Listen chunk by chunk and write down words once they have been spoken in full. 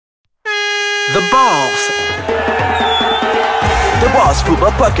The Balls. The Balls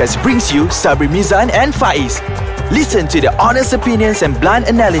Football Podcast brings you Sabri Mizan and Faiz. Listen to the honest opinions and blunt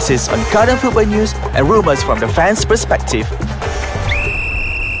analysis on current football news and rumours from the fans' perspective.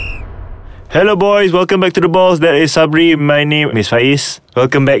 Hello boys, welcome back to The Balls. That is Sabri, my name is Faiz.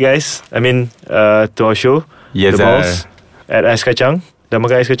 Welcome back guys. To our show, Yes, The Balls at Ais Kacang. Dah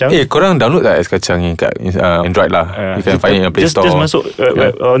makan ais kacang? Korang download tak ais kacang ni kat Android lah. You can find it in Play Store. Just masuk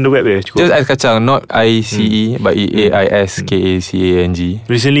on the web je cukup. Just ais kacang, not ICE but EAISKACANG.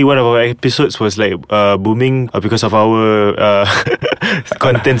 Recently one of our episodes was like booming because of our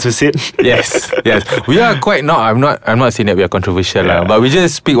contents we said. Yes. We are quite I'm not saying that we are controversial lah, but we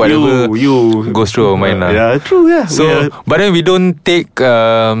just speak whatever you goes through our mind lah. Yeah, true. Yeah. So, but then we don't take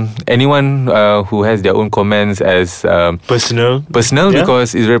anyone who has their own comments as personal.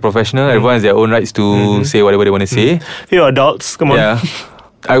 Because it's very professional. Everyone has their own rights to say whatever they want to say. You're adults, come on. Yeah.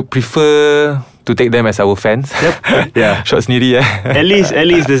 I prefer to take them as our fans. Yep. Yeah. Shot sendiri At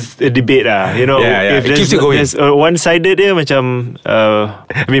least there's a debate lah. You know, If it keeps it going. There's one-sided dia macam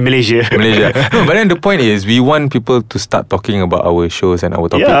Malaysia. No, but then the point is we want people to start talking about our shows and our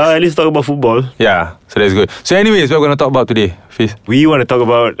topics. Yeah, at least talk about football. Yeah, so that's good. So anyways, what we're going to talk about today, Fiz? We want to talk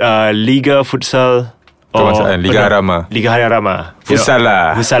about Liga Futsal. Liga Haram. Liga Haram. Futsal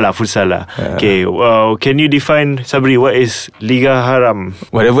lah. Yeah. Okay, can you define, Sabri, what is Liga Haram?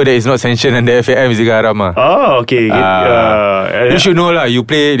 Whatever that is not sanctioned under FAM is Liga Haram. Oh, okay. You should know lah. You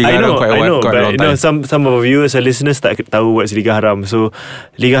play Liga Haram quite a long time. But some of our viewers and listeners tak tahu what's Liga Haram. So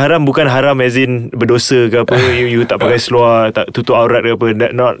Liga Haram bukan haram as in berdosa ke apa. you tak pakai seluar, tak tutup aurat ke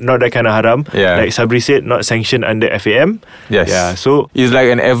apa. Not that kind of haram. Like Sabri said, not sanctioned under FAM. Yes. Yeah. So it's like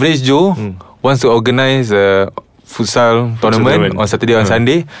an average Joe wants to organise a futsal tournament on Saturday or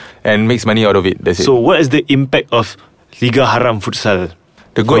Sunday and makes money out of it. That's it. So what is the impact of Liga Haram futsal?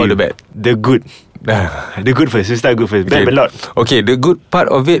 The good or the bad? The good. The good first. We start good first. Bad but not. Okay, the good part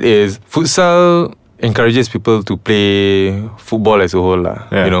of it is futsal encourages people to play football as a whole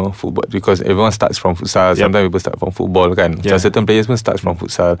lah. You know, football, because everyone starts from futsal. Sometimes people start from football kan. So certain players pun starts from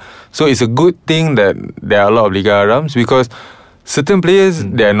futsal. So it's a good thing that there are a lot of Liga Harams, because certain players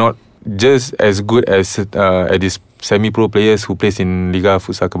they are not just as good as these semi-pro players who plays in Liga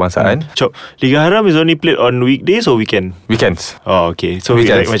Futsal Kebangsaan. Liga Haram is only played on weekdays or weekend? Weekends. Oh, okay. So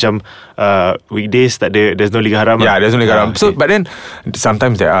weekends. Like macam weekdays tak ada, there's no Liga Haram. Yeah, there's no Liga Haram. So, but then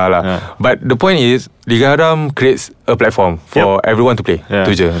sometimes there are lah. But the point is, Liga Haram creates a platform for everyone to play.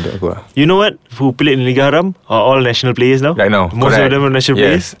 Tu je untuk aku lah. You know what? Who played in Liga Haram are all national players now. Right now. Most of them are national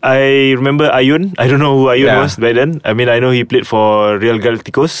players. I remember Ayun. I don't know who Ayun was back then. I mean, I know he played for Real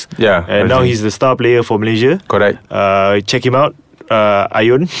Galacticos. Yeah. And now he's the star player for Malaysia. Correct. Check him out.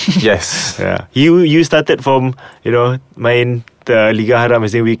 Ayun. Yes. Yeah. You started from, main Liga Haram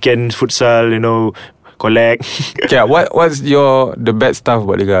as in weekend futsal, collect. Okay, what's the bad stuff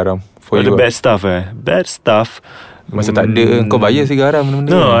about Liga Haram? The bad stuff Bad stuff. Masa tak ada, kau bayar Liga Haram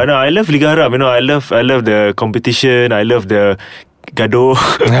benda-benda. No, I love Liga Haram. I love the competition. I love the gaduh.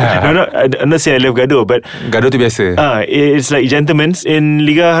 I'm not saying I love gaduh, but gaduh tu biasa. It's like gentlemen's. In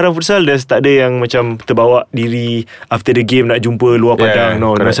Liga Haram Futsal, tak ada yang macam terbawa diri after the game nak jumpa luar padang.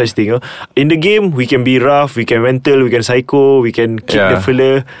 No such thing. In the game, we can be rough, we can mental, we can psycho, we can kick the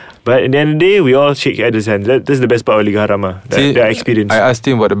fella. But at the end of the day, we all shake each other's hands. That's the best part of Liga Haram. That experience. I asked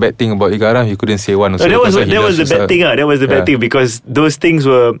him about the bad thing about Liga Haram. He couldn't say one. That was the bad thing. That was the bad thing, because those things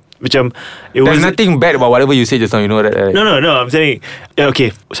were macam. There's nothing bad about whatever you say just now. You know that, right? No. I'm saying,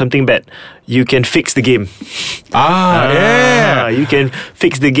 okay, something bad. You can fix the game. You can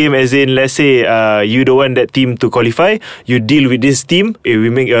fix the game, as in, let's say you don't want that team to qualify. You deal with this team. We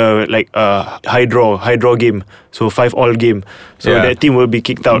make high draw game. So 5-all game. So that team will be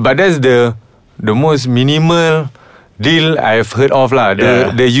kicked out. But that's the most minimal deal I've heard of lah.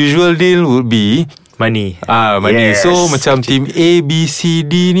 The usual deal would be money. Money. Yes. So macam team A, B, C,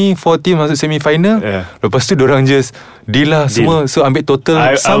 D ni 4 team masuk semi-final. Lepas tu dorang just deal lah semua. So ambil total.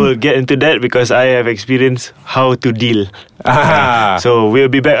 I will get into that because I have experienced how to deal. So we'll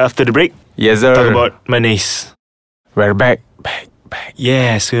be back after the break. Yes sir. Talk about monies. We're back.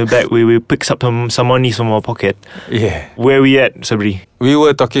 Yes, we're back. We picked up some money from our pocket. Yeah. Where we at, Sabri? We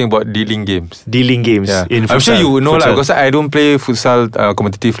were talking about dealing games. In futsal. I'm sure you know lah, because I don't play futsal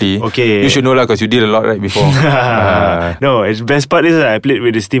competitively. Okay. You should know lah, because you did a lot right before. No, the best part is I played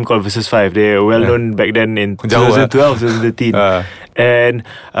with this team called Versus 5. They were well known back then in 2012, 2013. And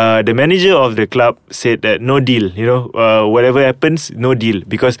the manager of the club said that no deal, whatever happens, no deal,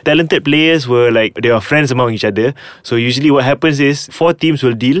 because talented players were like, they are friends among each other. So usually what happens is 4 teams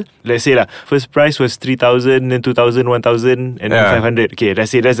will deal. Let's say first prize was 3,000, then 2,000, 1,000, and then 500. Okay,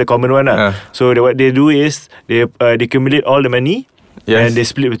 that's it. That's the common one. So what they do is they accumulate all the money. Yes. And they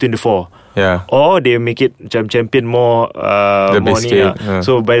split between the 4. Yeah. Or they make it macam champion more money lah.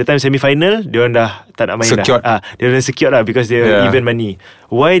 So by the time semi-final, diorang dah tak nak main secured. Diorang dah secure lah, because they even money.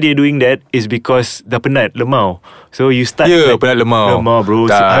 Why they doing that is because dah penat, lemau. So you start penat lemau bro.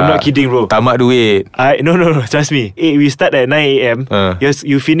 I'm not kidding bro. Tamak duit. No, trust me. We start at 9 AM.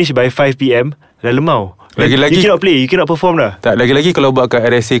 You finish by 5 PM. Dah lemau. Lagi-lagi you cannot play, you cannot perform dah. Tak, lagi-lagi kalau buat kat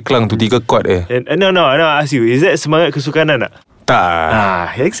RSA Klang tu 3 court No, I ask you, is that semangat kesukanan tak?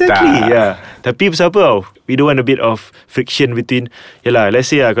 Tak. Exactly. Yeah. Tapi pasal apa tau, we don't want a bit of friction between. Yalah, let's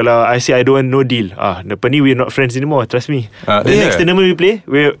say kalau I say I don't want no deal, lepas ni we're not friends anymore. Trust me. The next tournament we play,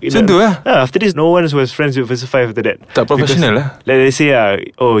 macam tu lah. After this, no one was friends with Versa 5 after that. Tak professional lah. Let's say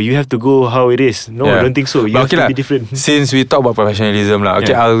you have to go how it is. No, I don't think so. You have to be different. Since we talk about professionalism lah,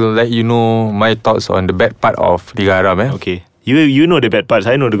 I'll let you know my thoughts on the bad part of Liga Haram. Okay. You know the bad parts,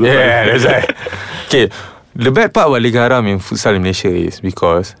 I know the good part. Yeah, that's right. Okay. The bad part about Liga Haram in futsal in Malaysia is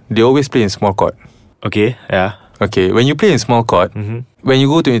because they always play in small court. Okay, yeah. Okay, when you play in small court, when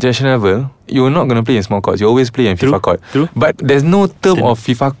you go to international level, you're not going to play in small courts. You always play in FIFA court. True. But there's no term of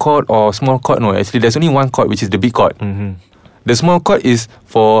FIFA court or small court. No, actually there's only one court, which is the big court. The small court is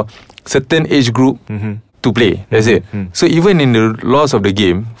for certain age group to play. That's it. So even in the laws of the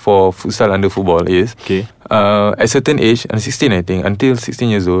game for futsal under football is at certain age, and 16 I think, until 16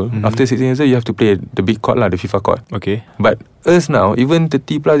 years old, after 16 years old you have to play the big court lah, the FIFA court. Okay. But us now, even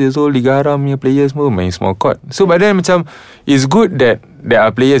 30 plus years old, Liga Haram punya players pun main small court. So by then macam, it's good that there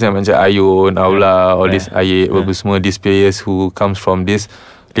are players yang macam Ayun, Aula, all this Ayet, semua these players who comes from this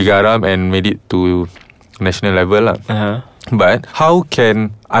Liga Haram and made it to national level lah. But how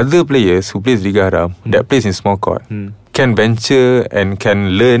can other players who plays Liga Haram that plays in small court can venture and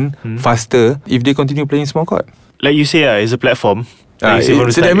can learn faster if they continue playing small court? Like you say, it's a platform. So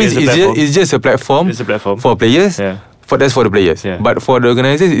that means it's just a platform. It's a platform for players. That's for the players. But for the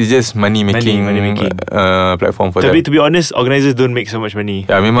organisers, it's just money making platform for them. Tapi to be honest, organisers don't make so much money.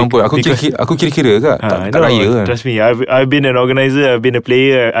 Memang pun aku kira-kira kak. Tak raya kan. Trust me, I've been an organizer, I've been a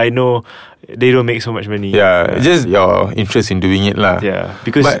player. I know they don't make so much money. Just your interest in doing it lah.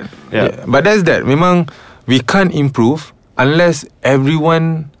 Because but that's that. Memang we can't improve unless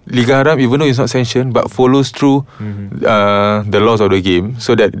everyone Liga Haram, even though it's not sanctioned, but follows through the laws of the game,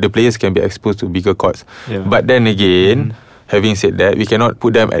 so that the players can be exposed to bigger courts. But then again, having said that, we cannot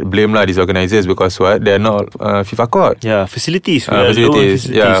put them at blame lah, these organisers, because what, they're not FIFA court. Facilities.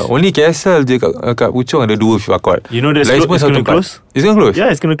 Only KSL je kat Puchong ada 2 FIFA court. You know that's it's going to close. It's going to close?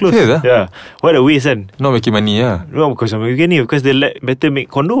 Yeah, it's going to close. What a waste kan. Not making money No, because I'm making money, because they better make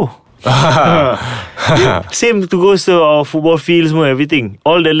condo. Same to goes to our football fields, everything.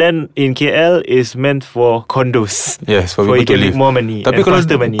 All the land in KL is meant for condos. Yes, for people to live. More money. Tapi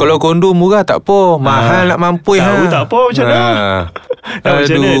kalau kondo murah tak apa, mahal nak mampu tak apa macam mana.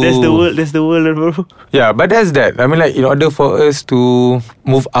 Macam mana? That's the world bro. But that's that. I mean, like, in order for us to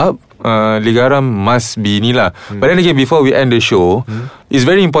move up, Liga Haram must be ni lah. But then again, before we end the show, it's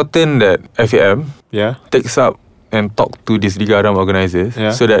very important that FAM takes up and talk to these Liga Haram organisers,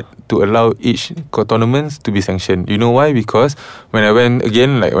 so that to allow each tournaments to be sanctioned. You know why? Because when I went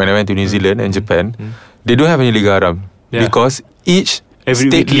to New Zealand and Japan, they don't have any Liga Haram, because each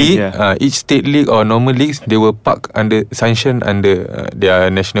state league or normal leagues, they will park under sanction under their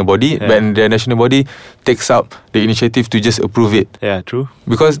national body, when their national body takes up the initiative to just approve it. True.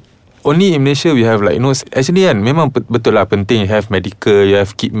 Because only in Malaysia we have actually kan, memang betul lah penting, you have medical, you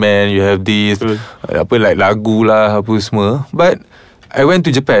have kitman, you have this, lagu lah apa semua. But I went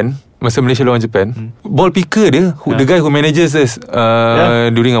to Japan, masa Malaysia lawan Japan, ball picker dia, the guy who manages us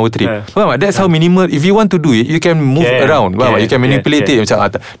during our trip. That's how minimal. If you want to do it, you can move around. You can manipulate it. Macam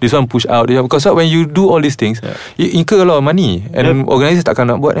this one push out, because when you do all these things, you incur a lot of money, and organisers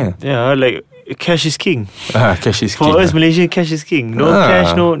takkan nak buat like cash is king. Cash is for king. For us Malaysia, cash is king. No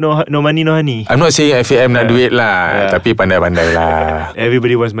cash, no money, no honey. I'm not saying FAM nak duit lah, tapi pandai-pandai lah.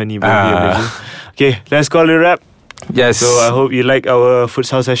 Everybody wants money, bro. Okay, let's call it a wrap. Yes. So I hope you like our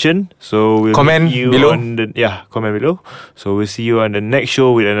futsal session. So we'll Comment meet you below. on the, comment below. So we'll see you on the next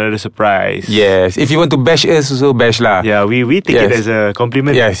show with another surprise. Yes. If you want to bash us, also bash lah. Yeah, we take it as a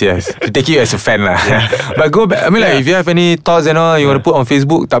compliment. Yes. You take it as a fan lah. But go back. I mean, like, if you have any thoughts and all you want to put on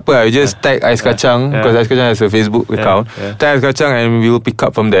Facebook, tak apa. You just tag Ais Kacang, because Ais Kacang has a Facebook account. Tag Ais Kacang and we will pick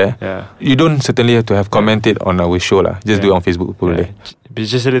up from there. You don't certainly have to have commented on our show lah. Just do it on Facebook.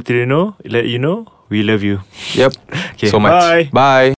 Just Just let you know, we love you. Yep. Okay, so much. bye. Bye.